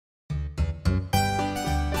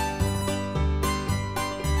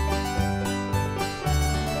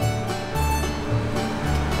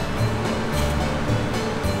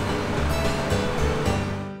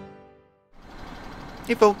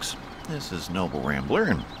Hey folks, this is Noble Rambler,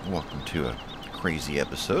 and welcome to a crazy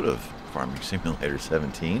episode of Farming Simulator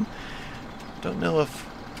 17. Don't know if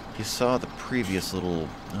you saw the previous little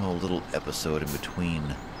episode in between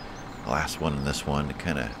the last one and this one to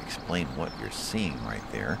kind of explain what you're seeing right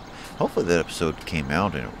there. Hopefully that episode came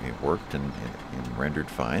out and it worked and rendered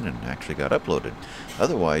fine and actually got uploaded.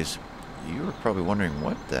 Otherwise, you were probably wondering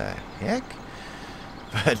what the heck?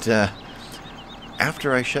 But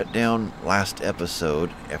after I shut down last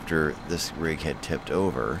episode, after this rig had tipped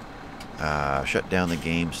over, shut down the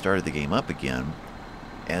game, started the game up again,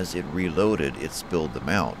 as it reloaded, it spilled them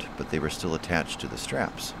out, but they were still attached to the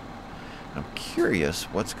straps. I'm curious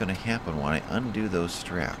what's going to happen when I undo those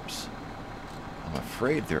straps. I'm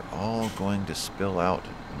afraid they're all going to spill out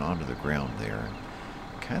and onto the ground there.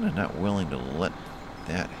 I'm kind of not willing to let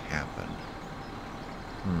that happen.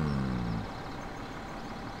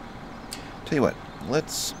 Tell you what,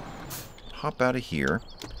 let's hop out of here,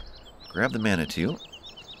 grab the Manitou,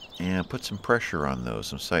 and put some pressure on those,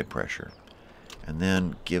 some side pressure, and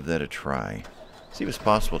then give that a try. See if it's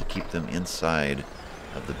possible to keep them inside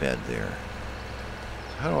of the bed there.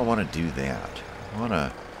 How do I want to do that? I want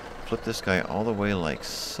to flip this guy all the way like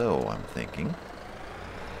so, I'm thinking.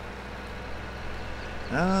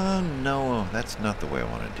 No, that's not the way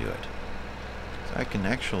I want to do it. So I can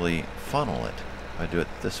actually funnel it if I do it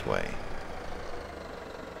this way.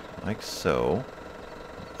 Like so.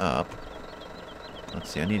 Up.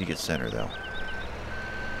 Let's see, I need to get center though.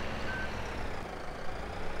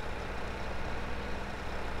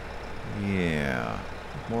 Yeah,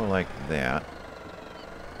 more like that.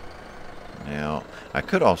 Now, I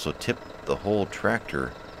could also tip the whole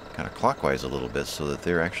tractor kind of clockwise a little bit so that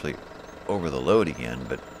they're actually over the load again,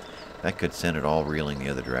 but that could send it all reeling the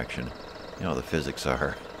other direction. You know how the physics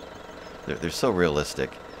are. They're so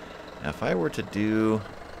realistic. Now, if I were to do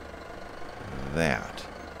that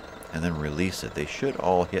and then release it, they should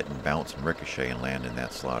all hit and bounce and ricochet and land in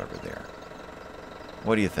that slot over there.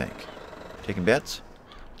 What do you think? Taking bets?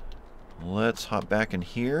 Let's hop back in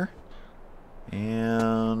here,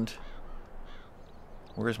 and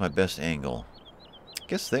where's my best angle? I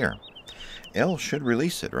guess there. L should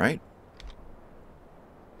release it, right?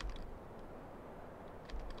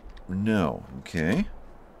 No. Okay.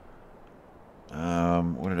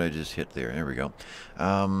 What did I just hit there? There we go.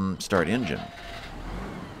 Start engine.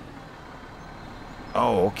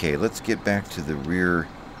 Oh, okay. Let's get back to the rear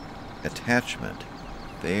attachment.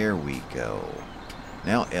 There we go.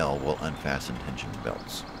 Now L will unfasten tension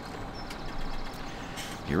belts.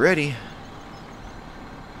 You ready?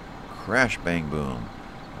 Crash, bang, boom.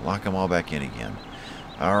 Lock them all back in again.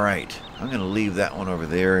 All right. I'm going to leave that one over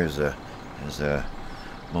there as a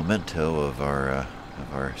memento of our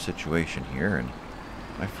situation here. And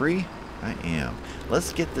am I free? I am.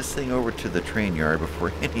 Let's get this thing over to the train yard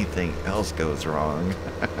before anything else goes wrong.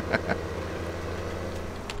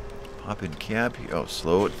 Pop in cab. Oh,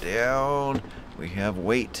 slow it down. We have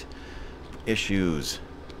weight issues.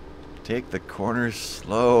 Take the corners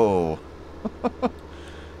slow.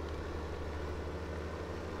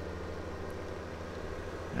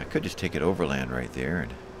 I could just take it overland right there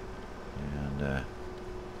and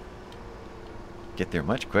get there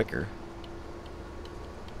much quicker.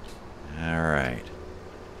 Alright.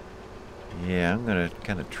 Yeah, I'm going to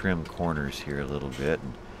kind of trim corners here a little bit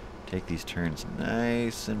and take these turns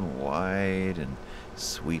nice and wide and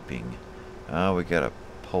sweeping. Oh, we got a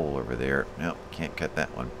pole over there. Nope, can't cut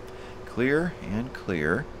that one. Clear and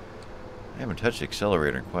clear. I haven't touched the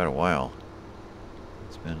accelerator in quite a while.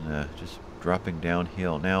 It's been just dropping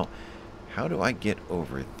downhill. Now, how do I get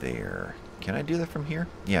over there? Can I do that from here?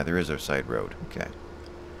 Yeah, there is a side road. Okay.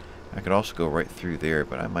 I could also go right through there,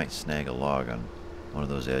 but I might snag a log on one of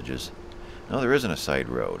those edges. No, there isn't a side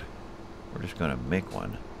road. We're just going to make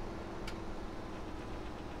one.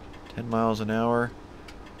 10 miles an hour.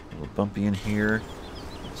 A little bumpy in here.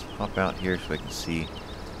 Let's hop out here so I can see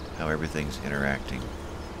how everything's interacting.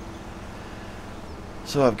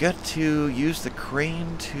 So I've got to use the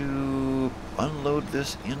crane to unload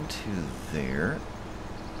this into there.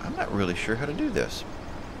 I'm not really sure how to do this.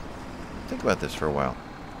 Think about this for a while.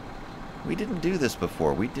 We didn't do this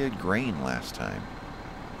before. We did grain last time.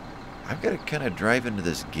 I've got to kind of drive into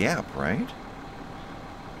this gap, right?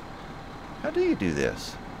 How do you do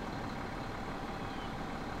this?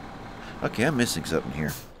 Okay, I'm missing something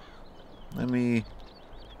here. Let me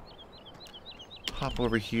hop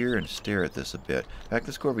over here and stare at this a bit. In fact,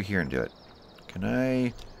 let's go over here and do it. Can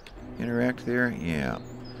I interact there? Yeah.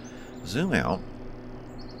 Zoom out.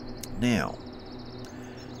 Now,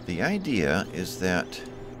 the idea is that,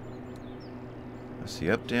 let's see,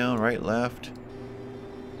 up, down, right, left.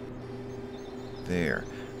 there.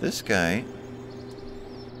 This guy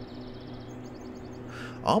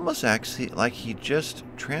almost acts like he just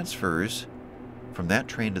transfers from that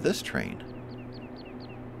train to this train.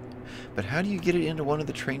 But how do you get it into one of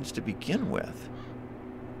the trains to begin with?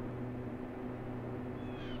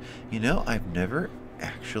 You know, I've never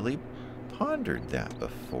actually pondered that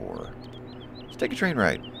before. Let's take a train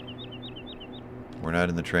ride. We're not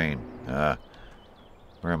in the train. Where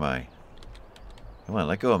am I? Come on,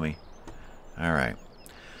 let go of me. Alright.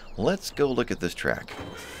 Let's go look at this track.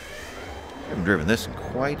 I haven't driven this in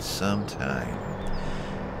quite some time.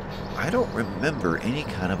 I don't remember any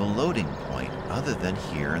kind of a loading point other than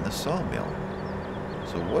here in the sawmill.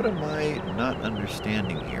 So what am I not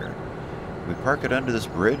understanding here? We park it under this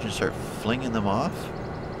bridge and start flinging them off?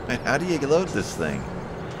 How do you load this thing?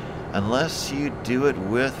 Unless you do it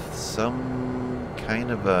with some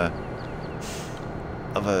kind of a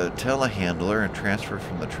telehandler and transfer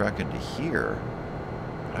from the truck into here.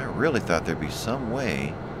 I really thought there'd be some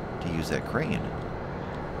way to use that crane.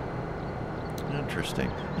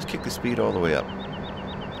 Interesting. Let's kick the speed all the way up.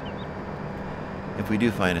 If we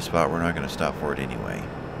do find a spot, we're not going to stop for it anyway.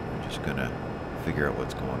 We're just going to figure out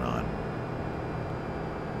what's going on.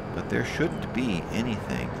 But there shouldn't be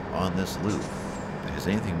anything on this loop that has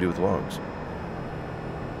anything to do with logs.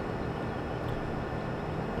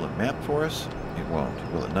 Will it map for us? It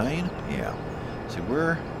won't. Will it 9? Yeah. See,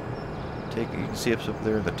 we're taking, you can see us up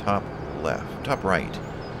there at the top left, top right.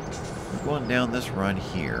 We're going down this run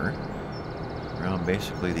here, around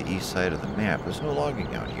basically the east side of the map. There's no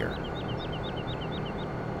logging out here.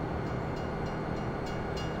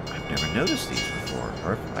 I've never noticed these before,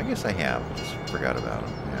 or I guess I have, just forgot about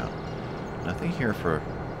them. Yeah, nothing here for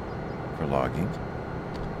logging.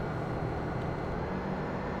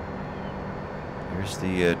 Here's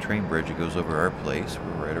the train bridge that goes over our place.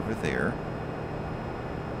 We're right over there.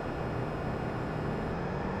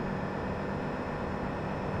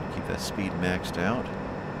 Keep that speed maxed out.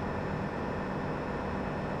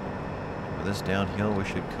 With this downhill, we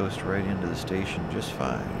should coast right into the station just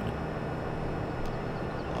fine.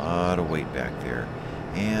 A lot of weight back there.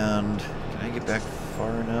 And can I get back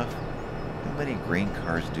far enough? How many grain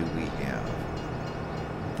cars do we have?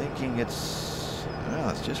 I'm thinking it's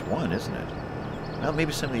just one, isn't it? Well,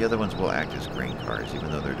 maybe some of the other ones will act as grain cars,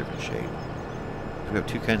 even though they're different shape. We have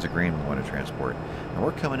two kinds of grain we want to transport. And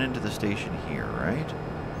we're coming into the station here, right?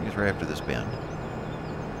 I think it's right after this bend.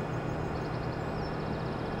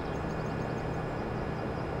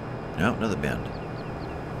 No, another bend.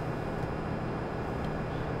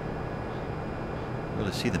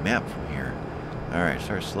 Really see the map from here. Alright,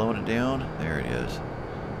 start slowing it down. There it is.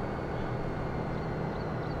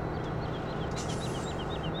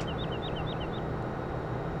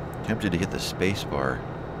 Tempted to hit the space bar.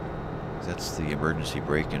 That's the emergency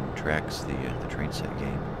brake and tracks the train set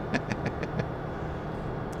game.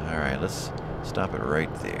 Alright, let's stop it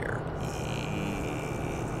right there.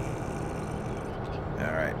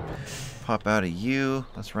 Alright. Pop out of you.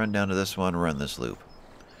 Let's run down to this one, run this loop.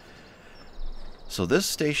 So this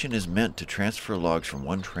station is meant to transfer logs from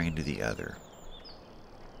one train to the other.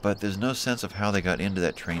 But there's no sense of how they got into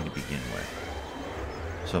that train to begin with.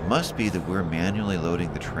 So it must be that we're manually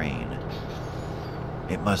loading the train.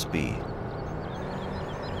 It must be.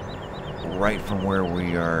 Right from where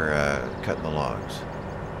we are cutting the logs.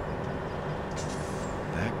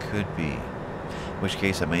 That could be. In which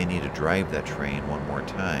case I may need to drive that train one more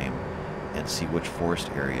time and see which forest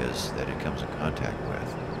areas that it comes in contact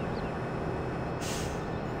with.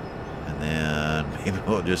 And then maybe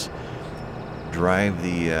we'll just drive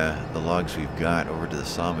the logs we've got over to the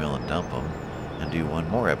sawmill and dump them, and do one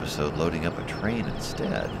more episode loading up a train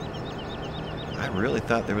instead. I really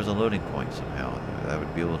thought there was a loading point somehow. I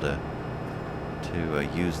would be able to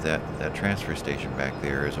use that transfer station back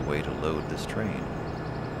there as a way to load this train.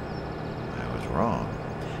 I was wrong.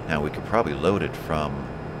 Now we could probably load it from...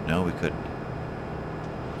 No, we couldn't.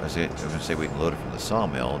 I was going to say we can load it from the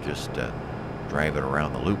sawmill, just drive it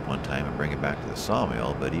around the loop one time and bring it back to the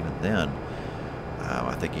sawmill, but even then,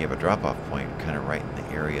 I think you have a drop-off point kind of right in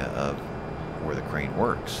the area of where the crane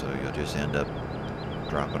works, so you'll just end up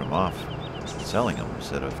dropping them off, selling them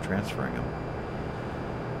instead of transferring them.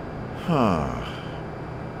 Huh.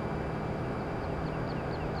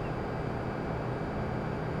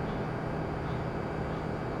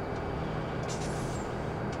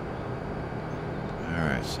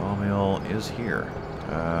 Alright, sawmill is here.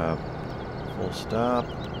 Full stop.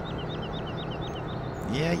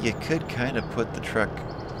 Yeah, you could kind of put the truck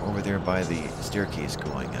over there by the staircase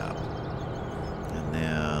going up. And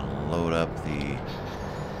then load up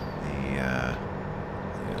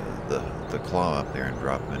the claw up there and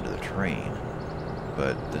drop them into the train.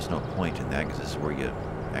 but there's no point in that because this is where you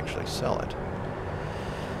actually sell it.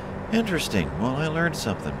 Interesting. Well, I learned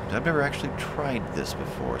something. I've never actually tried this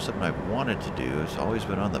before. Something I've wanted to do. It's always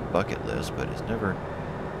been on the bucket list, but it's never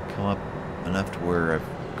come up enough to where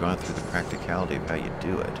I've gone through the practicality of how you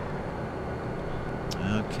do it.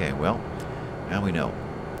 Okay, well, now we know.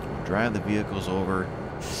 We'll drive the vehicles over,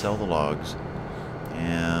 sell the logs,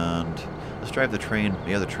 and let's drive the train,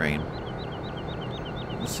 the other train.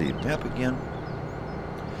 Let's see, map again.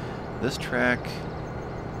 This track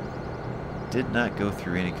did not go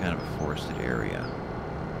through any kind of a forested area.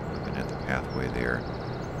 Looking at the pathway there,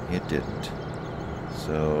 it didn't.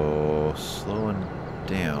 So, slowing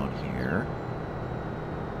down here.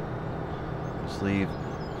 Let's leave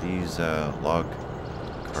these log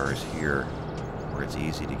cars here where it's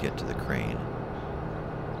easy to get to the crane.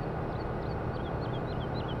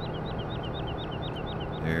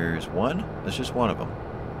 There's one. That's just one of them.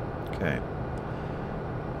 Okay.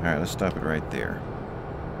 Alright, let's stop it right there.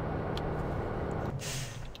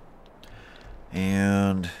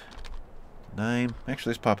 And 9.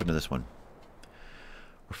 Actually, let's pop into this one.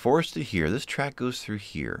 We're forested here. This track goes through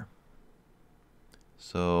here.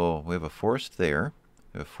 So we have a forest there.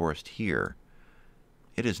 We have a forest here.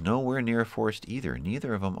 It is nowhere near a forest either.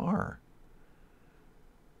 Neither of them are.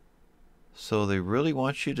 So they really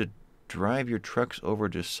want you to drive your trucks over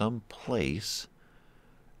to some place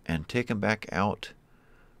and take them back out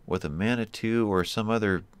with a Manitou or some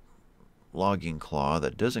other logging claw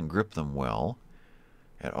that doesn't grip them well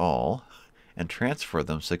at all, and transfer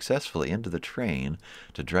them successfully into the train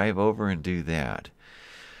to drive over and do that.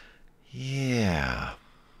 Yeah.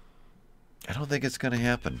 I don't think it's going to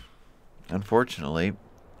happen. Unfortunately,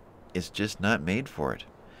 it's just not made for it.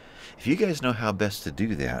 If you guys know how best to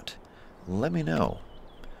do that, let me know.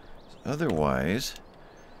 Otherwise,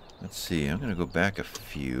 let's see, I'm going to go back a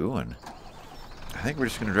few, and I think we're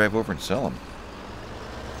just going to drive over and sell them.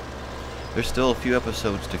 There's still a few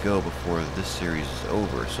episodes to go before this series is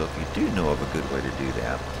over, so if you do know of a good way to do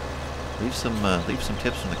that, leave some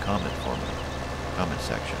tips in the comment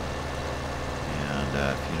section.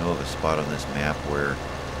 And if you know of a spot on this map where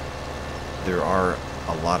there are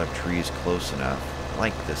a lot of trees close enough,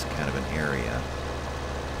 like this kind of an area,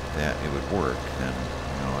 that it would work, then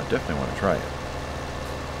I definitely want to try it.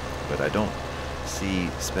 But I don't see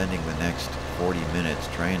spending the next 40 minutes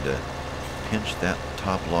trying to pinch that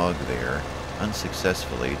top log there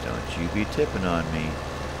unsuccessfully. Don't you be tipping on me.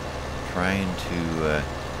 Trying to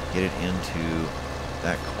get it into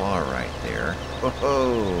that claw right there.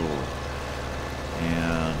 Whoa!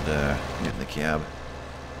 And get in the cab.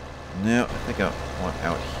 No, I think I want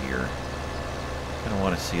out here. I kind of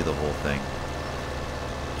want to see the whole thing.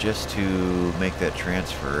 Just to make that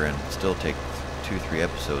transfer and still take 2-3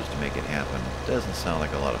 episodes to make it happen doesn't sound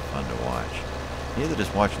like a lot of fun to watch. Neither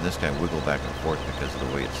does watching this guy wiggle back and forth because of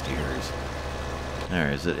the way it steers.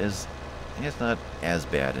 Alright, it's not as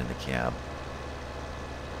bad in the cab.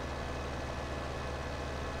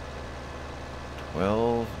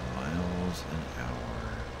 12 miles an hour.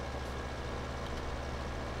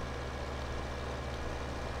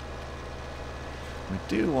 We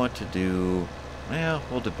do want to do, well,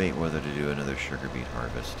 we'll debate whether to do another sugar beet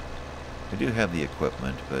harvest. We do have the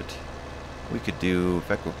equipment, but we could do, in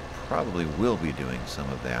fact, we probably will be doing some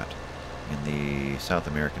of that in the South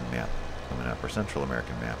American map coming up, or Central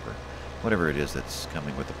American map, or whatever it is that's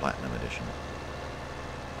coming with the Platinum Edition.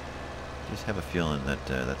 Just have a feeling that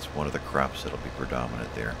that's one of the crops that'll be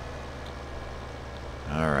predominant there.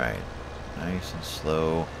 Alright, nice and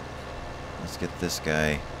slow. Let's get this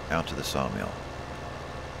guy out to the sawmill.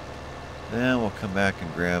 Then we'll come back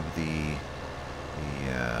and grab the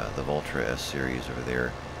Voltra S series over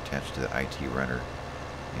there, attached to the IT runner,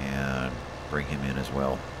 and bring him in as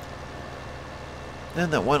well.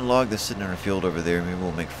 Then that one log that's sitting in our field over there, maybe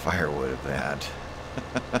we'll make firewood of that.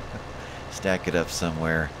 Stack it up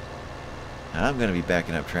somewhere. I'm going to be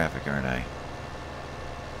backing up traffic, aren't I?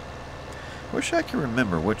 Wish I could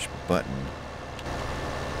remember which button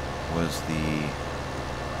was the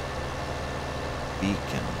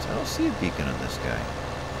beacons. I don't see a beacon on this guy.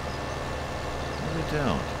 I really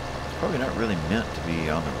don't. It's probably not really meant to be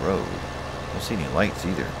on the road. I don't see any lights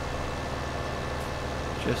either.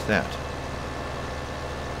 Just that.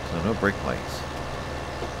 So no brake lights.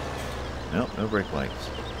 Nope, no brake lights.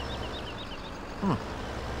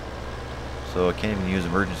 So I can't even use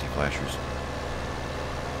emergency flashers.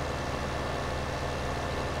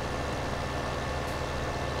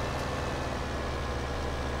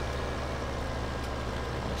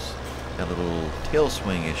 Got a little tail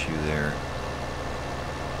swing issue there.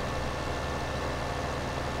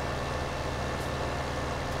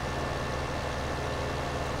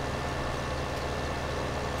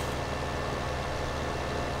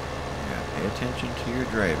 Pay attention to your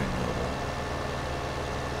driving, Noble.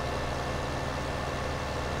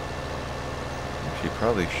 Actually,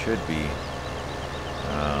 probably should be,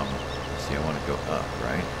 let's see, I want to go up,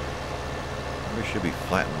 right? Probably should be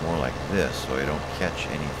flattened more like this so I don't catch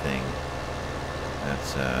anything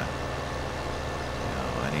that's, you know,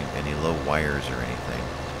 any low wires or anything.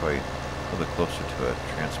 It's probably a little bit closer to a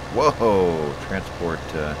transport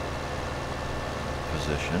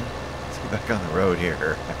position. Let's get back on the road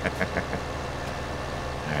here.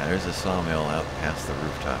 Alright, there's a sawmill out past the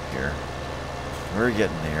rooftop here. We're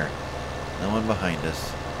getting there. No one behind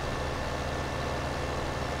us.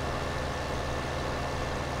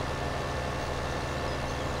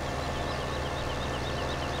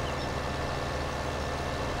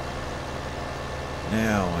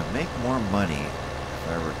 Now, I make more money, if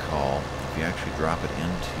I recall, if you actually drop it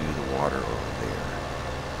into the water over there.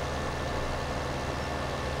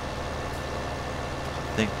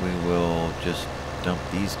 I think we will just dump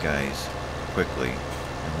these guys quickly,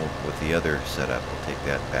 and we'll, with the other setup, we'll take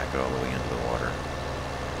that back all the way into the water.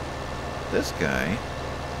 This guy,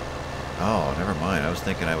 oh, never mind. I was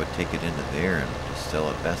thinking I would take it into there and just sell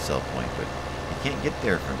it at that sell point, but you can't get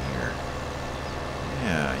there from here.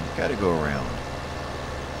 Yeah, you got to go around.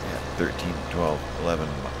 Yeah, 13, 12, 11,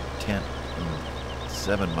 10,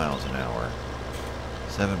 7 miles an hour.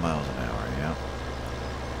 7 miles an hour, yeah.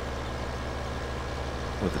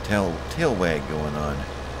 With the tail wag going on.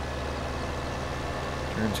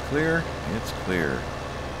 Turns clear. It's clear.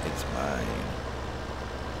 It's mine.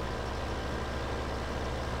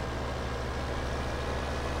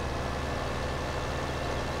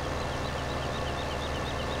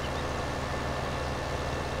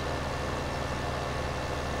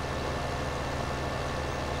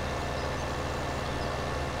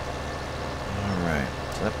 Alright,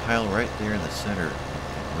 so that pile right there in the center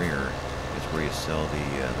and rear is where you sell the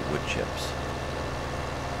wood chips.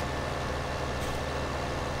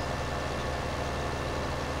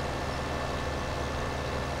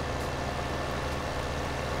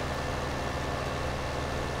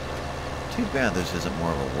 Too bad this isn't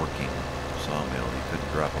more of a working sawmill. You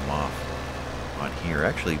couldn't drop them off on here.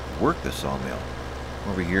 Actually work the sawmill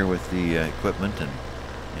over here with the equipment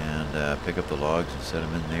and pick up the logs and set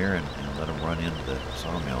them in there and let them run into the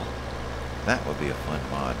sawmill. That would be a fun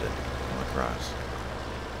mod to come across.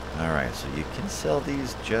 Alright, so you can sell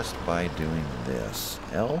these just by doing this.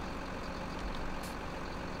 L?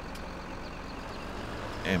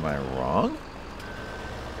 Am I wrong?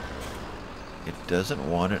 It doesn't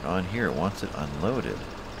want it on here. It wants it unloaded.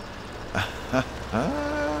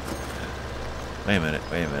 Wait a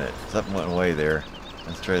minute. Something went away there.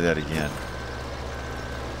 Let's try that again.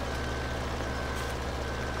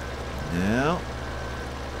 No.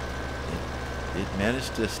 It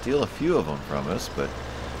managed to steal a few of them from us, but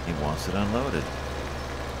he wants it unloaded.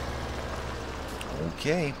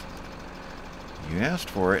 Okay. You asked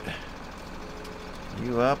for it.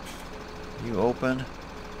 You up. You open.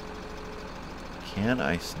 Can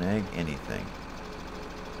I snag anything?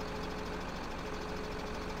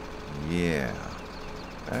 Yeah.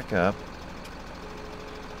 Back up.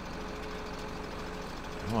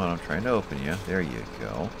 Come on, I'm trying to open you. There you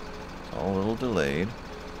go. It's all a little delayed.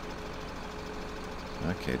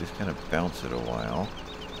 Okay, just kind of bounce it a while.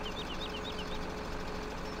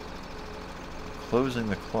 Closing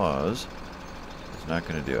the claws is not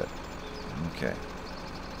going to do it. Okay.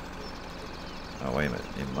 Oh, wait a minute.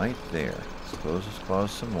 It might there. Let's close this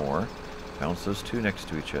claws some more. Bounce those two next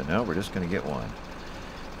to each other. No, we're just going to get one.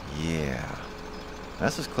 Yeah.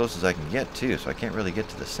 That's as close as I can get, too, so I can't really get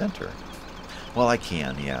to the center. Well, I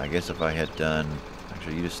can, yeah. I guess if I had done...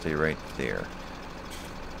 Actually, you just stay right there.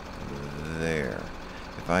 There.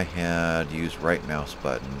 If I had used right mouse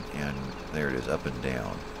button, and there it is, up and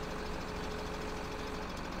down.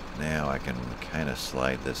 Now I can kind of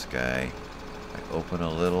slide this guy. I open a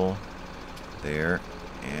little. There.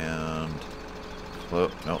 And...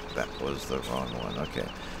 Nope, that was the wrong one. Okay.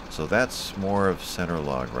 So that's more of center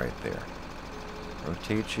log right there.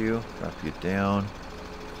 Rotate you, drop you down,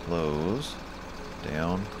 close,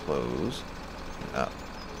 down, close, and up.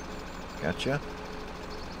 Gotcha?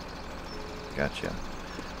 Gotcha.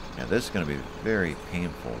 Now this is going to be very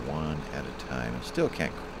painful one at a time. I still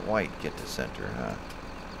can't quite get to center, huh?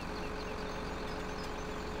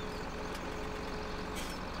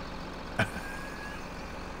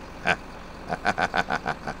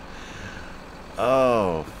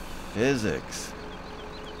 Oh, physics.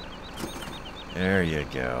 There you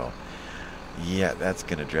go. Yeah, that's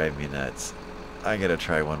going to drive me nuts. I got to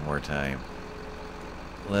try one more time.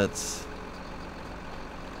 Let's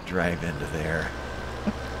drive into there.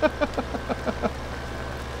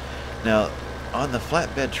 Now, on the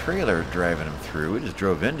flatbed trailer driving them through, we just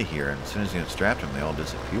drove into here, and as soon as you strapped them, they all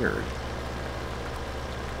disappeared.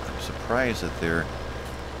 I'm surprised that there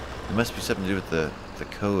must be something to do with the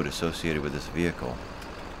code associated with this vehicle.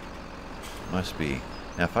 Must be.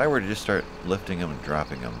 Now, if I were to just start lifting them and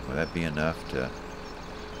dropping them, would that be enough to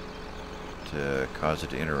cause it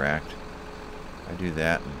to interact? I do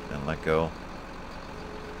that and let go.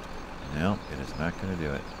 No, it is not going to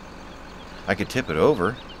do it. I could tip it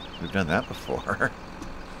over. We've done that before.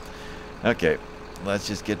 Okay, let's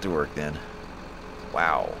just get to work then.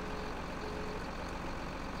 Wow.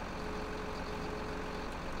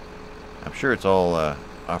 I'm sure it's all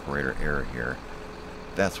operator error here.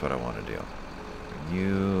 That's what I want to do. Bring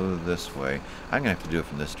you this way. I'm going to have to do it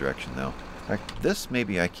from this direction, though. In fact, this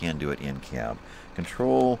maybe I can do it in cab.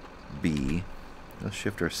 Control B. Let's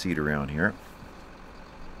shift our seat around here.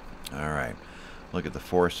 Alright. Look at the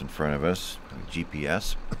forest in front of us.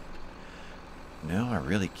 GPS. No, I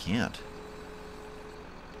really can't.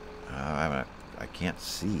 I can't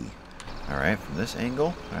see. Alright, from this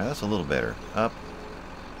angle. Alright, that's a little better. Up.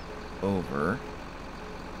 Over.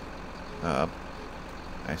 Up.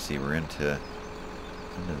 I see, we're into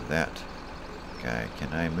that guy.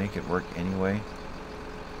 Can I make it work anyway?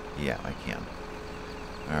 Yeah, I can.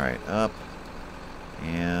 Alright, up.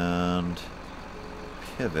 And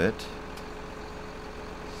pivot.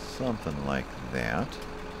 Something like that.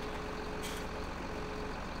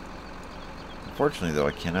 Unfortunately, though,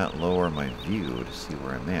 I cannot lower my view to see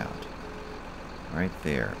where I'm at. Right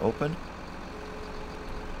there. Open.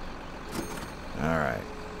 Alright.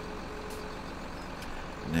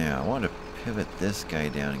 Now, I want to pivot this guy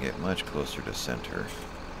down and get much closer to center.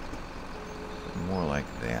 More like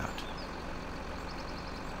that.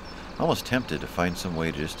 I'm almost tempted to find some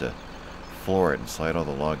way just to floor it and slide all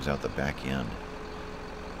the logs out the back end.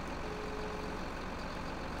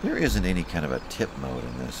 There isn't any kind of a tip mode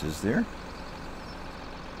in this, is there?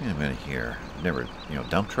 Wait a minute here. Never,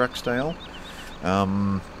 dump truck style.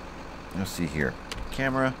 Let's see here.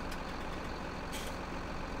 Camera.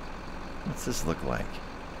 What's this look like?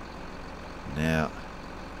 Now,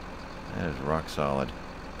 that is rock solid.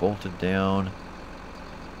 Bolted down.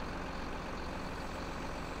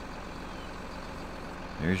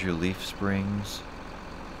 There's your leaf springs.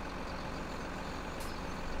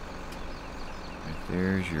 Right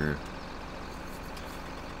there's your...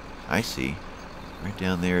 I see. Right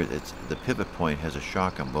down there, it's the pivot point has a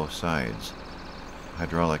shock on both sides.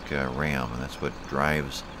 Hydraulic ram, and that's what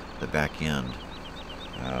drives the back end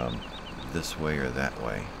this way or that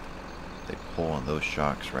way. They pull on those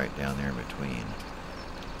shocks right down there in between.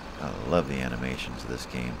 I love the animations of this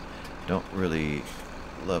game. Don't really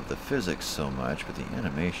love the physics so much, but the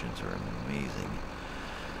animations are amazing.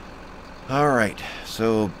 Alright,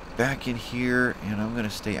 so back in here, and I'm going to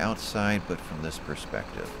stay outside, but from this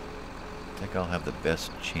perspective. I think I'll have the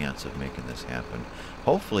best chance of making this happen.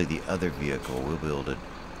 Hopefully the other vehicle will be able to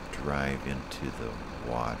drive into the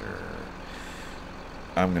water.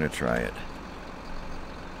 I'm going to try it.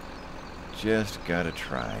 Just gotta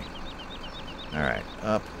try. Alright,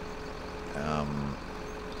 up,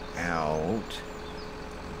 out,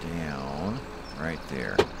 down, right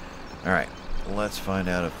there. Alright, let's find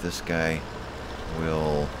out if this guy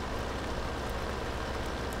will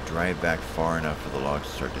drive back far enough for the logs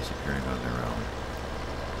to start disappearing on their own.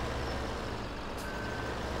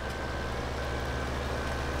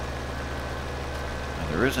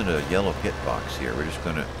 Now, there isn't a yellow hitbox here. We're just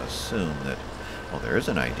going to assume that, well, there's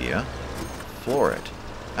an idea. Floor it.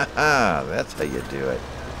 Haha, that's how you do it.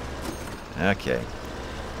 Okay.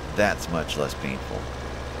 That's much less painful.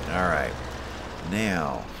 Alright.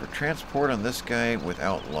 Now, for transport on this guy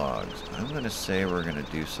without logs, I'm going to say we're going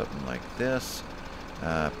to do something like this.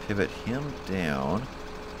 Pivot him down.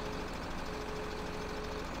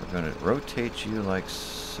 We're going to rotate you like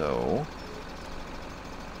so.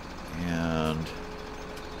 And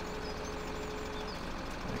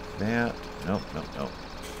like that. Nope, nope, nope.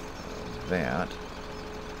 That.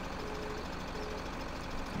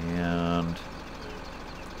 And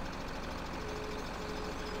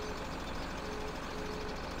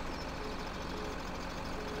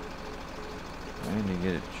trying to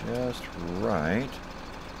get it just right.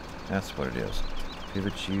 That's what it is.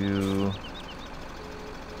 Pivot you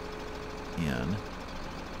in, and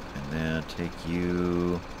then take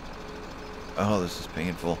you... Oh, this is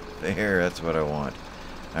painful. There, that's what I want.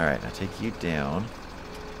 Alright, now take you down.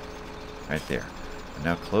 Right there. And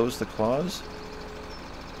now close the claws.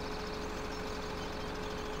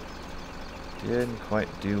 Didn't quite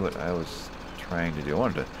do what I was trying to do. I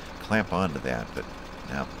wanted to clamp onto that, but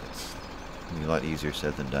now it's going to be a lot easier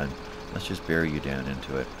said than done. Let's just bury you down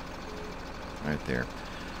into it. Right there.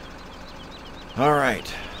 All right.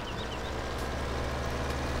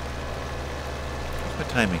 What's my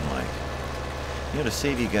timing like? You know, to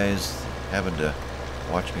save you guys having to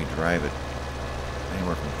watch me drive it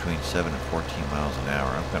anywhere from between 7 and 14 miles an hour,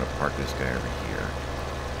 I'm going to park this guy over here.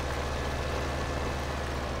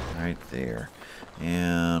 Right there.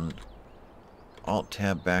 And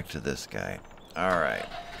Alt-Tab back to this guy. Alright.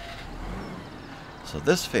 So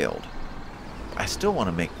this failed. I still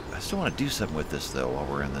want to do something with this, though, while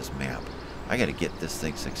we're in this map. I got to get this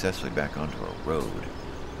thing successfully back onto a road.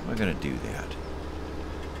 How am I going to do that?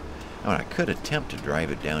 I mean, I could attempt to drive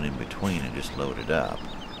it down in between and just load it up.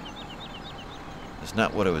 It's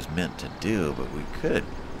not what I was meant to do, but we could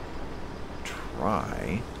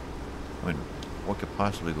try. I mean, what could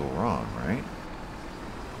possibly go wrong, right?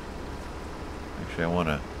 Actually, I want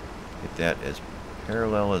to get that as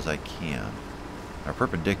parallel as I can, or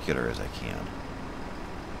perpendicular as I can.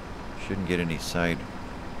 Shouldn't get any side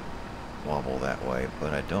wobble that way,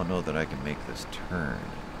 but I don't know that I can make this turn.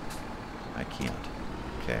 I can't.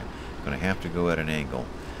 Okay, I'm going to have to go at an angle,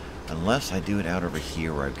 unless I do it out over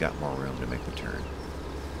here where I've got more room to make the turn.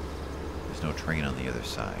 There's no train on the other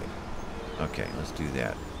side. Okay, let's do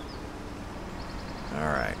that.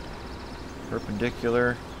 Alright.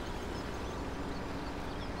 Perpendicular.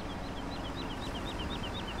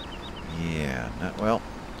 Yeah, well,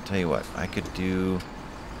 I'll tell you what, I could do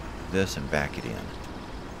this and back it in.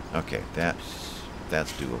 Okay, that's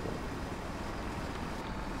doable.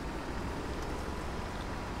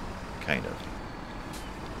 Kind of.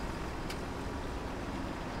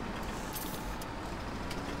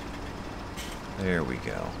 There we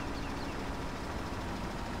go.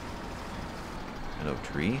 Hello,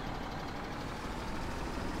 tree.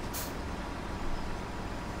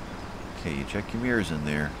 Okay, you check your mirrors in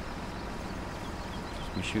there.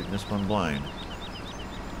 Just be shooting this one blind.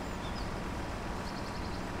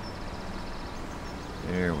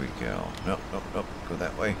 There we go. Nope, nope, nope. Go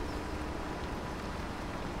that way.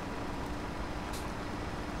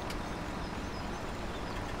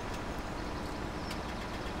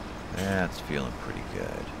 That's feeling pretty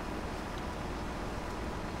good.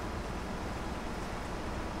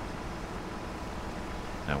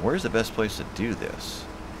 Now, where's the best place to do this?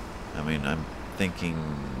 I mean, I'm thinking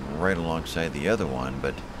right alongside the other one,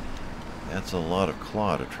 but that's a lot of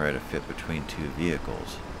claw to try to fit between two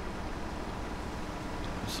vehicles.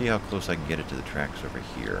 Let's see how close I can get it to the tracks over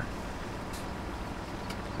here.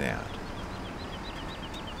 That.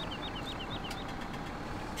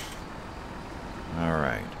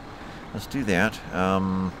 Alright. Let's do that.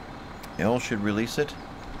 L should release it.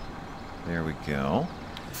 There we go.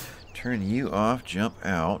 Turn you off, jump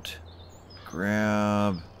out,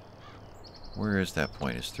 grab... Where is that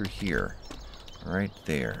point? It's through here. Right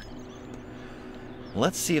there.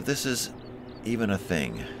 Let's see if this is even a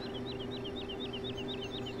thing.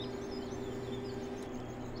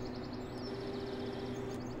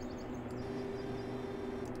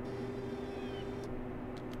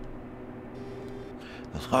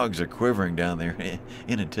 The logs are quivering down there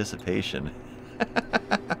in anticipation.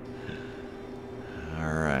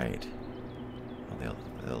 Alright. Well,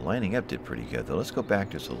 the lining up did pretty good, though. Let's go back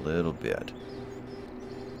just a little bit.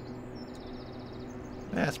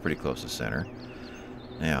 That's pretty close to center.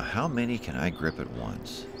 Now, how many can I grip at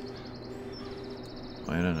once?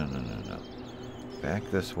 Oh, no. Back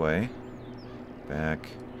this way. Back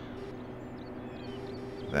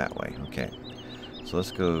that way. Okay. So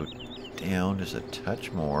let's go down just a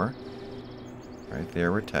touch more. Right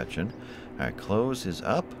there, we're touching. Alright, close is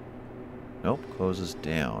up. Nope, close is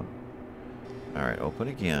down. Alright, open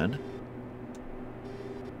again.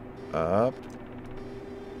 Up.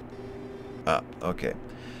 Up, okay.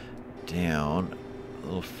 Down a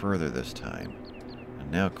little further this time.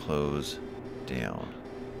 And now close down.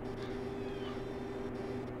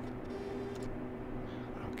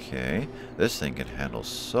 Okay, this thing can handle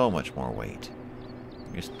so much more weight. You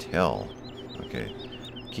can just tell. Okay,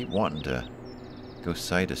 keep wanting to go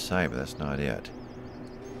side to side, but that's not it.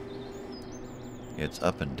 It's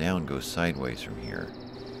up and down, goes sideways from here.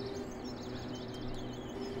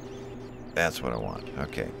 That's what I want.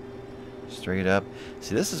 Okay. Straight up.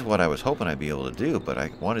 See, this is what I was hoping I'd be able to do, but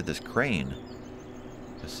I wanted this crane.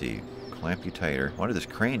 Let's see. Clamp you tighter. Wanted this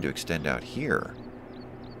crane to extend out here.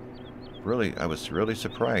 Really, I was really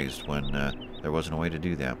surprised when there wasn't a way to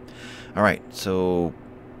do that. Alright, so...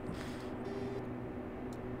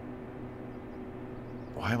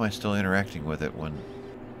 Why am I still interacting with it when...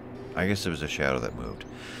 I guess there was a shadow that moved.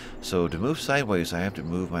 So to move sideways, I have to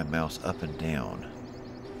move my mouse up and down.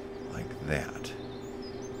 Like that.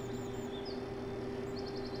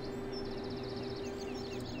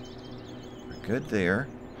 good there.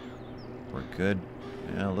 We're good.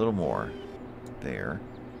 Yeah, a little more. There.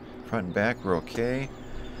 Front and back, we're okay.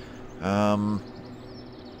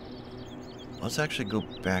 Let's actually go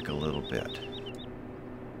back a little bit.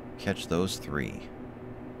 Catch those 3.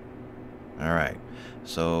 Alright.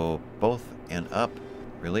 So, both and up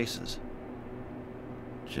releases.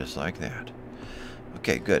 Just like that.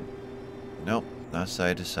 Okay, good. Nope, not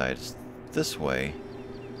side to side. It's this way.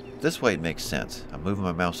 This way it makes sense. I'm moving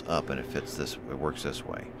my mouse up and it fits this. It works this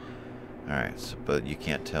way. Alright, so, but you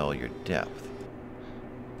can't tell your depth.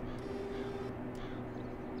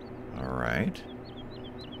 Alright.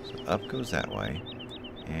 So up goes that way.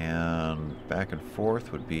 And back and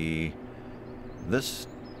forth would be this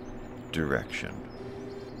direction.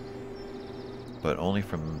 But only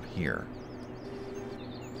from here.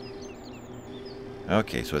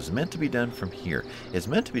 Okay, so it's meant to be done from here. It's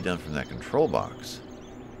meant to be done from that control box.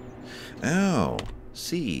 Oh,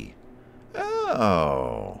 see.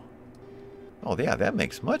 Oh. Oh, yeah, that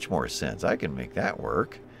makes much more sense. I can make that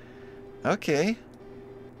work. Okay.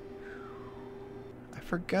 I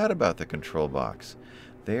forgot about the control box.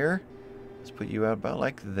 There. Let's put you out about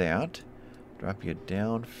like that. Drop you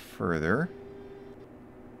down further.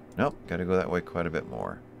 Nope, got to go that way quite a bit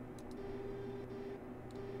more.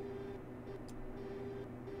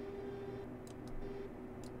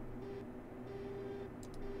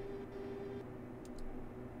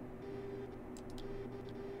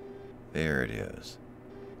 There it is.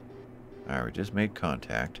 Alright, we just made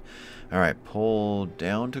contact. Alright, pull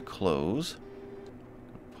down to close.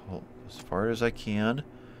 Pull as far as I can.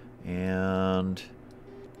 And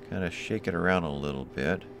kind of shake it around a little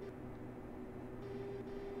bit.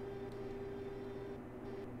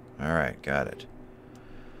 Alright, got it.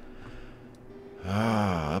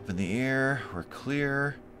 Ah, up in the air. We're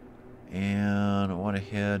clear. And I want to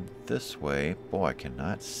head this way. Boy, I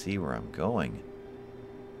cannot see where I'm going.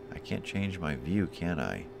 I can't change my view, can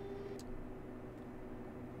I?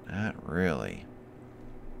 Not really.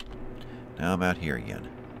 Now I'm out here again.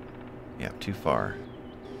 Yeah, too far.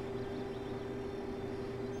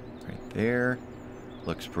 Right there.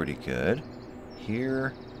 Looks pretty good.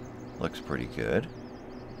 Here. Looks pretty good.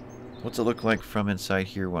 What's it look like from inside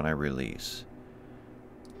here when I release?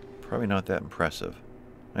 Probably not that impressive.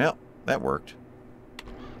 Well, that worked.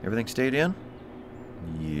 Everything stayed in?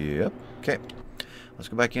 Yep. Okay. Let's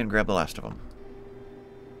go back in and grab the last of them.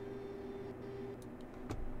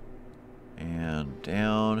 And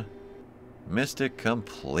down. Missed it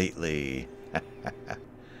completely.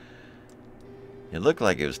 It looked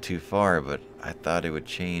like it was too far, but I thought it would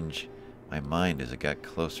change my mind as it got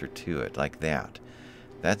closer to it, like that.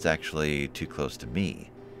 That's actually too close to me.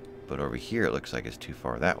 But over here it looks like it's too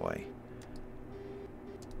far that way.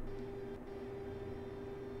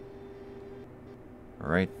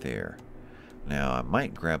 Right there. Now, I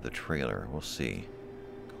might grab the trailer. We'll see.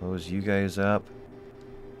 Close you guys up.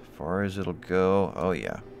 As far as it'll go. Oh,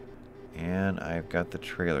 yeah. And I've got the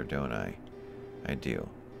trailer, don't I? I do.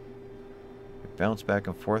 You bounce back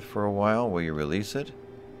and forth for a while. Will you release it?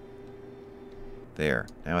 There.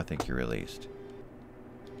 Now I think you're released.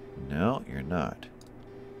 No, you're not.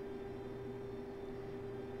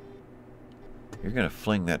 You're going to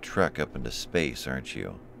fling that truck up into space, aren't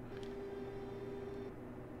you?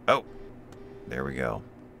 Oh! There we go.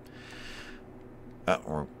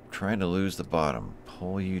 We're trying to lose the bottom.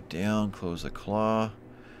 Pull you down, close the claw.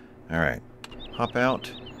 Alright. Hop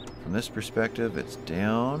out. From this perspective, it's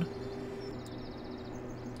down.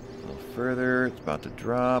 A little further. It's about to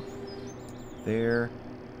drop. There.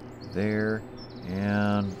 There.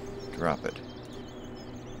 And drop it.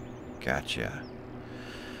 Gotcha.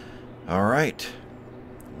 Alright.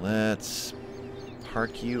 Let's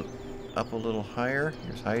park you up a little higher.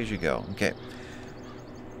 You're as high as you go. Okay.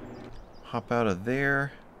 Hop out of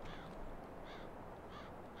there.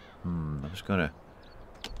 I'm just going to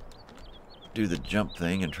do the jump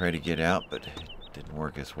thing and try to get out, but it didn't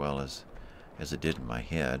work as well as it did in my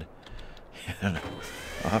head. And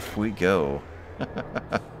off we go.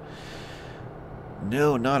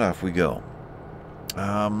 No, not off we go.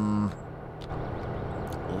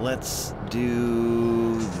 Let's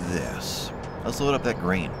do this. Let's load up that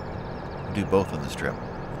grain. We'll do both on this trip.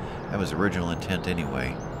 That was the original intent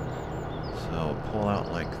anyway. So pull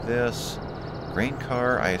out like this. Grain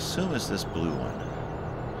car, I assume, is this blue one.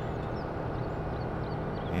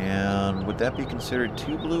 And would that be considered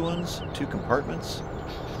two blue ones? Two compartments?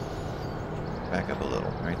 Back up a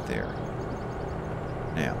little, right there.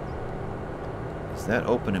 Now, is that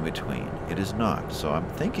open in between? It is not. So I'm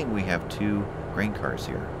thinking we have two grain cars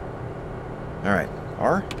here. Alright,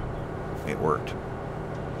 R? It worked.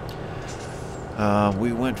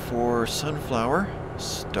 We went for sunflower.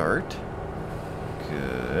 Start.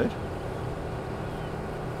 Good.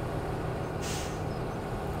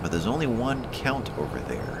 But there's only one count over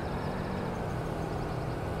there.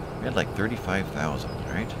 We had like 35,000,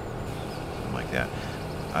 right? Something like that.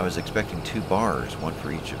 I was expecting 2 bars, one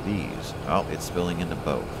for each of these. Oh, it's spilling into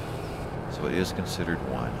both. So it is considered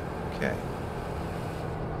one. Okay.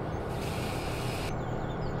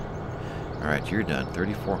 Alright, you're done.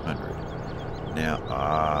 3,400.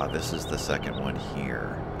 Now, this is the second one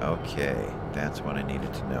here. Okay, that's what I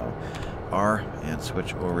needed to know. R, and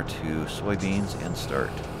switch over to soybeans and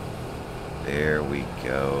start. There we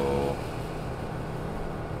go.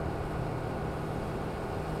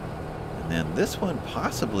 And then this one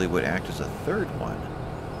possibly would act as a third one.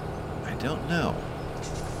 I don't know.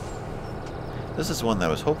 This is one that I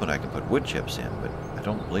was hoping I could put wood chips in, but I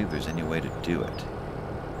don't believe there's any way to do it.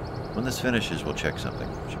 When this finishes, we'll check something.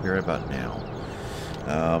 Should be right about now.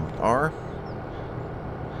 R?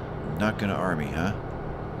 Not gonna R me, huh?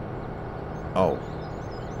 Oh.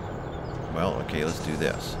 Well, okay, let's do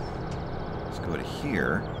this. Let's go to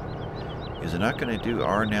here. Is it not gonna do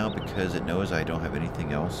R now because it knows I don't have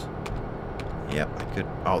anything else? Yep, I could.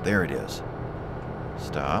 Oh, there it is.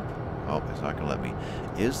 Stop. Oh, it's not gonna let me.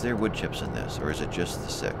 Is there wood chips in this, or is it just the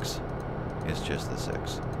 6? It's just the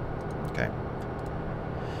 6. Okay.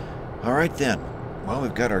 Alright then. Well,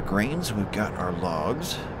 we've got our grains, we've got our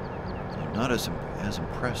logs. Not as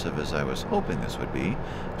impressive as I was hoping this would be.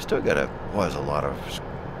 We still got was a lot of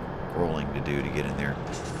scrolling to do to get in there.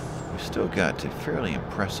 We've still got a fairly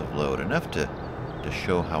impressive load, enough to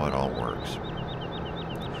show how it all works.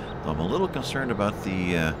 I'm a little concerned about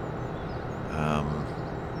the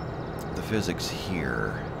physics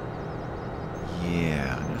here.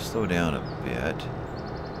 Yeah, I'm going to slow down a bit.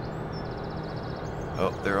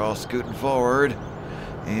 Oh, they're all scooting forward.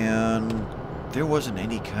 And there wasn't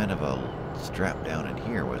any kind of a strap down in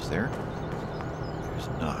here, was there? There's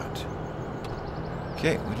not.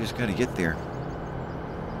 Okay, we just got to get there.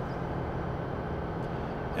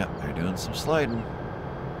 Yep, they're doing some sliding.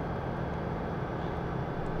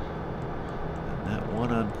 And that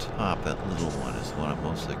one on top, that little one, is what I'm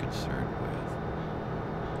mostly concerned with.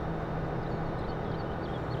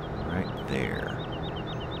 Right there.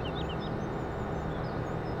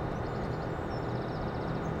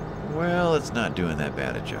 Well, it's not doing that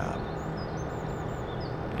bad a job.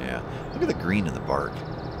 Yeah, look at the green in the bark.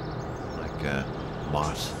 Like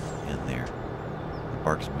moss in there. The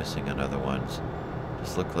bark's missing on other ones.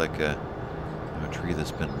 Just look like a tree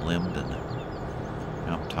that's been limbed. And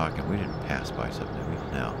now I'm talking. We didn't pass by something, did we?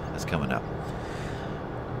 No, that's coming up.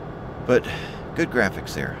 But good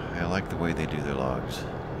graphics there. I like the way they do their logs.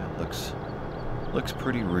 It looks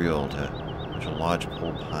pretty real to a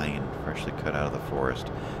lodgepole pine freshly cut out of the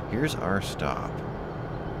forest. Here's our stop.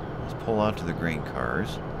 Let's pull out to the grain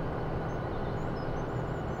cars.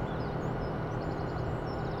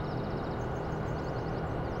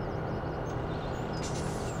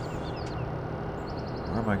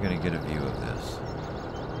 Where am I going to get a view of this?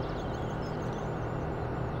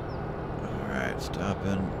 Alright,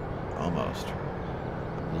 stopping. Almost.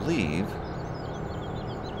 I believe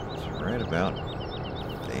it's right about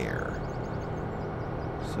there.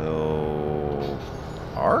 So,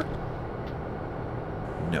 R?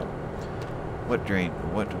 No. What drain?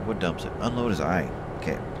 What dumps it? Unload is I.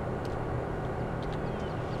 Okay.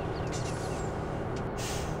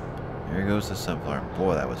 There goes the sunflower.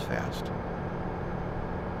 Boy, that was fast.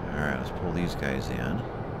 Alright, let's pull these guys in.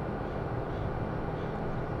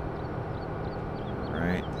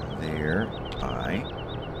 Right there. I.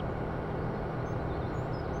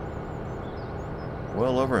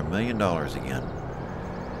 Well over $1 million again.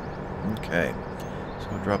 Okay, so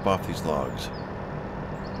we'll drop off these logs.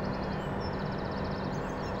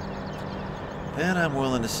 And I'm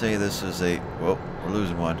willing to say this is well, we're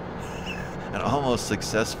losing one. An almost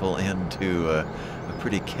successful end to a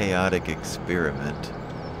pretty chaotic experiment.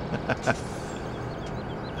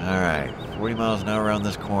 Alright, 40 miles an hour around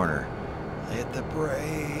this corner. Hit the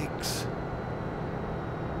brakes.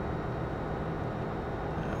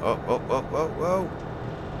 Oh, oh, oh, oh, whoa.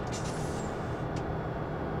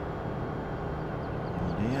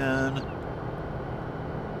 In.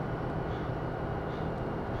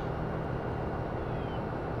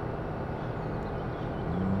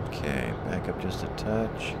 Okay, back up just a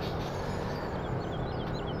touch.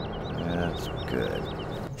 That's good.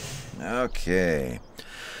 Okay.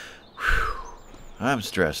 Whew. I'm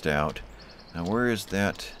stressed out. Now where is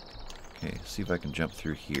that? Okay, see if I can jump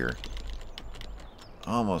through here.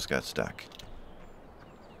 Almost got stuck.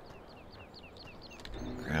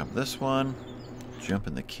 Grab this one. Jump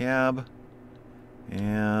in the cab.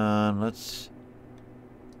 And let's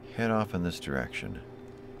head off in this direction.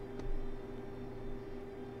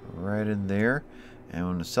 Right in there. And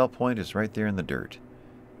when the sell point is right there in the dirt.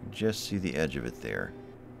 Just see the edge of it there.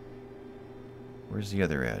 Where's the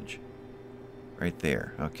other edge? Right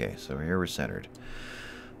there. Okay, so here we're centered.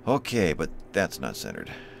 Okay, but that's not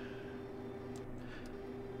centered.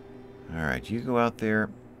 Alright, you go out there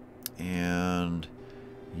and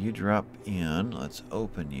you drop in. Let's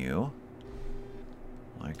open you.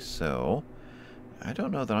 Like so. I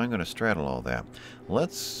don't know that I'm going to straddle all that.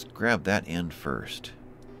 Let's grab that end first.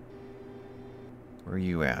 Where are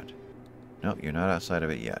you at? Nope, you're not outside of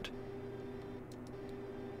it yet.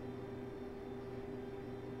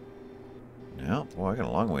 No, boy, I got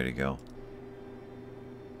a long way to go.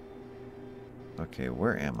 Okay,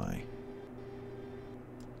 where am I?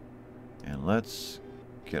 And let's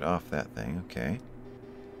get off that thing, okay.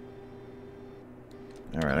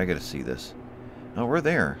 Alright, I gotta see this. Oh, we're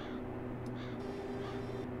there.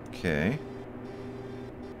 Okay.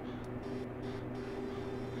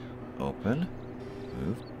 Open.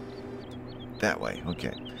 Move. That way,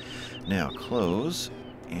 okay. Now, close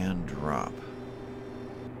and drop.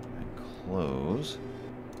 And close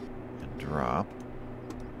and drop.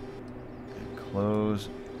 And close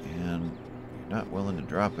and you're not willing to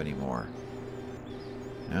drop anymore.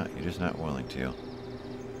 No, you're just not willing to.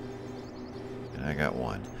 And I got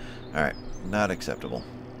one. Alright, not acceptable.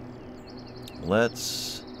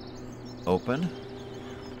 Let's open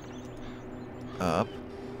up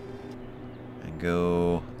and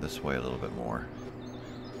go this way a little bit more.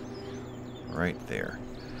 Right there.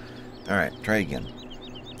 Alright, try again.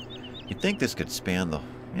 You'd think this could span the...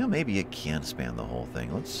 You know, maybe it can span the whole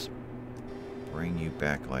thing. Let's bring you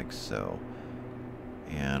back like so.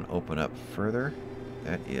 And open up further.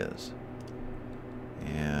 That is.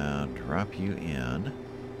 And drop you in.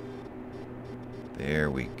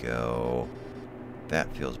 There we go.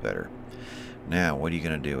 That feels better. Now, what are you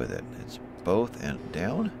going to do with it? It's both and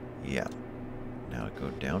down? Yeah. Now go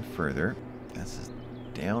down further. That's as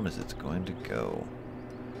down as it's going to go.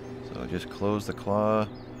 So just close the claw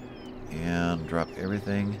and drop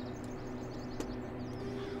everything.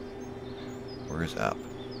 Where's up?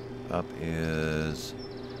 Up is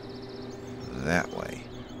that way.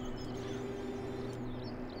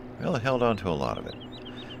 Well, it held on to a lot of it.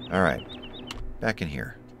 Alright. Back in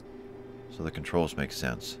here. So the controls make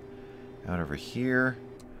sense. Out over here.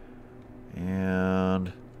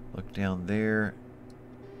 And look down there.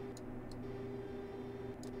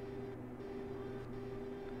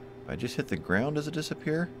 If I just hit the ground, does it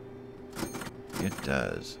disappear? It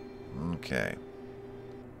does. Okay.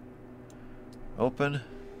 Open.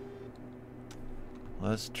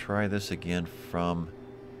 Let's try this again from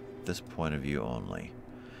this point of view only.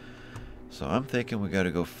 So I'm thinking we got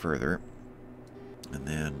to go further. And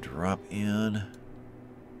then drop in.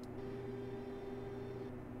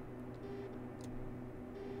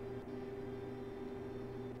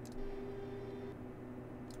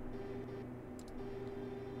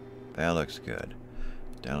 That looks good.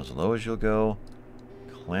 Down as low as you'll go.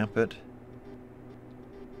 Clamp it.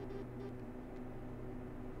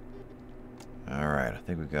 Alright, I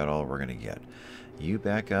think we've got all we're going to get. You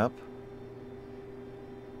back up.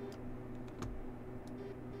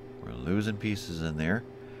 We're losing pieces in there.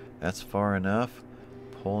 That's far enough.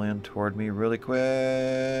 Pull in toward me really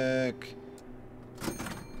quick.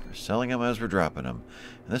 We're selling them as we're dropping them.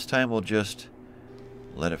 And this time we'll just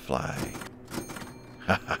let it fly.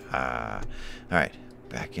 Ha ha ha. Alright,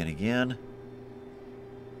 back in again.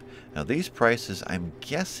 Now these prices, I'm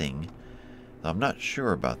guessing, I'm not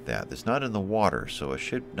sure about that. It's not in the water, so it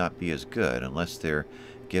should not be as good unless they're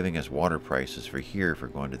giving us water prices for here for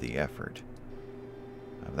going to the effort.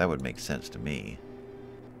 That would make sense to me.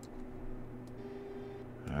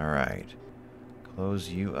 Alright. Close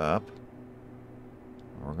you up.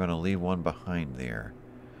 We're going to leave one behind there.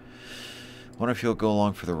 Wonder if you'll go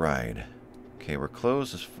along for the ride. Okay, we're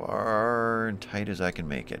closed as far and tight as I can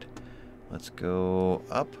make it. Let's go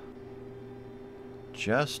up.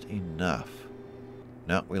 Just enough.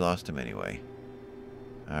 No, we lost him anyway.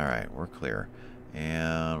 Alright, we're clear.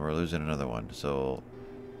 And we're losing another one. So,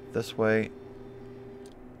 this way.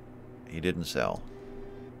 He didn't sell.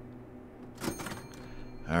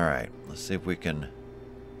 Alright, let's see if we can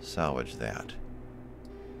salvage that.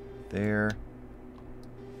 There.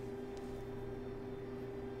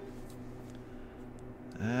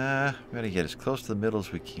 We gotta get as close to the middle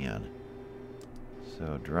as we can.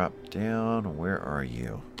 So drop down. Where are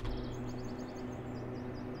you?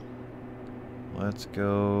 Let's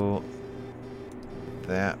go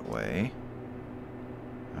that way.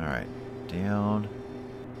 Alright, down.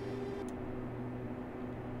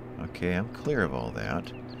 Okay, I'm clear of all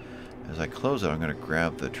that. As I close it, I'm going to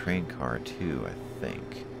grab the train car too, I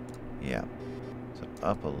think. Yeah. So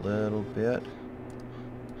up a little bit.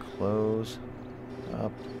 Close.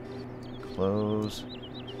 Up. Close.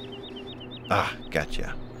 Ah,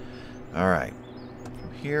 gotcha. Alright.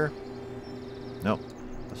 From here. Nope.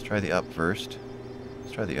 Let's try the up first.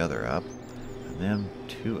 Let's try the other up. And then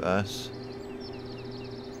to us.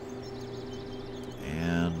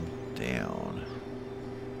 And down.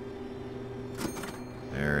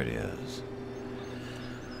 There it is.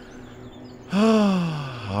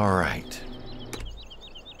 Alright.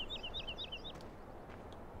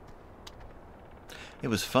 It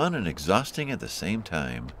was fun and exhausting at the same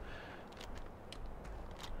time.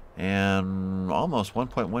 And almost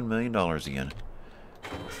 $1.1 million again.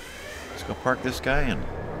 Let's go park this guy and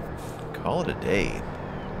call it a day.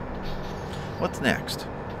 What's next?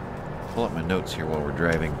 Pull up my notes here while we're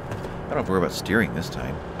driving. I don't have to worry about steering this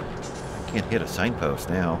time. I can't hit a signpost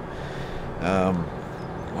now.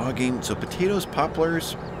 Logging. So potatoes,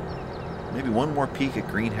 poplars, maybe one more peek at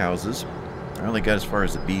greenhouses. I only got as far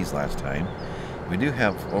as the bees last time. We do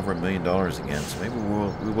have over $1 million again, so maybe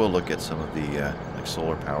we will look at some of the like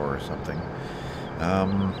solar power or something.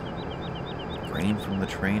 Grain from the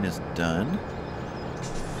train is done.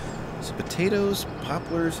 So potatoes,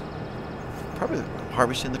 poplars, probably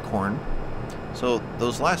harvesting the corn. So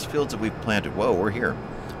those last fields that we've planted, whoa, we're here.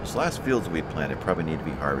 Those last fields that we planted probably need to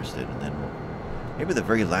be harvested, and then maybe the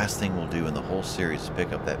very last thing we'll do in the whole series is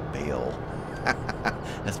pick up that bale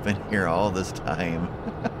that's been here all this time.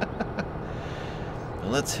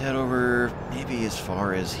 Let's head over maybe as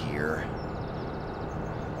far as here.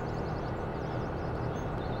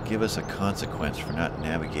 Give us a consequence for not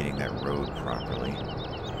navigating that road properly.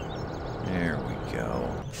 There we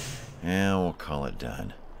go. And we'll call it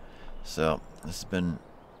done. So, this has been...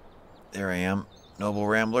 There I am, Noble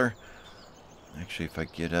Rambler. Actually, if I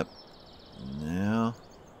get up now...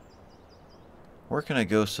 Where can I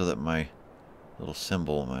go so that my little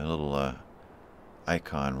symbol, my little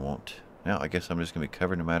icon won't... Now, I guess I'm just going to be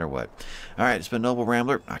covered no matter what. Alright, it's been Noble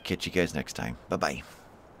Rambler. I'll catch you guys next time. Bye-bye.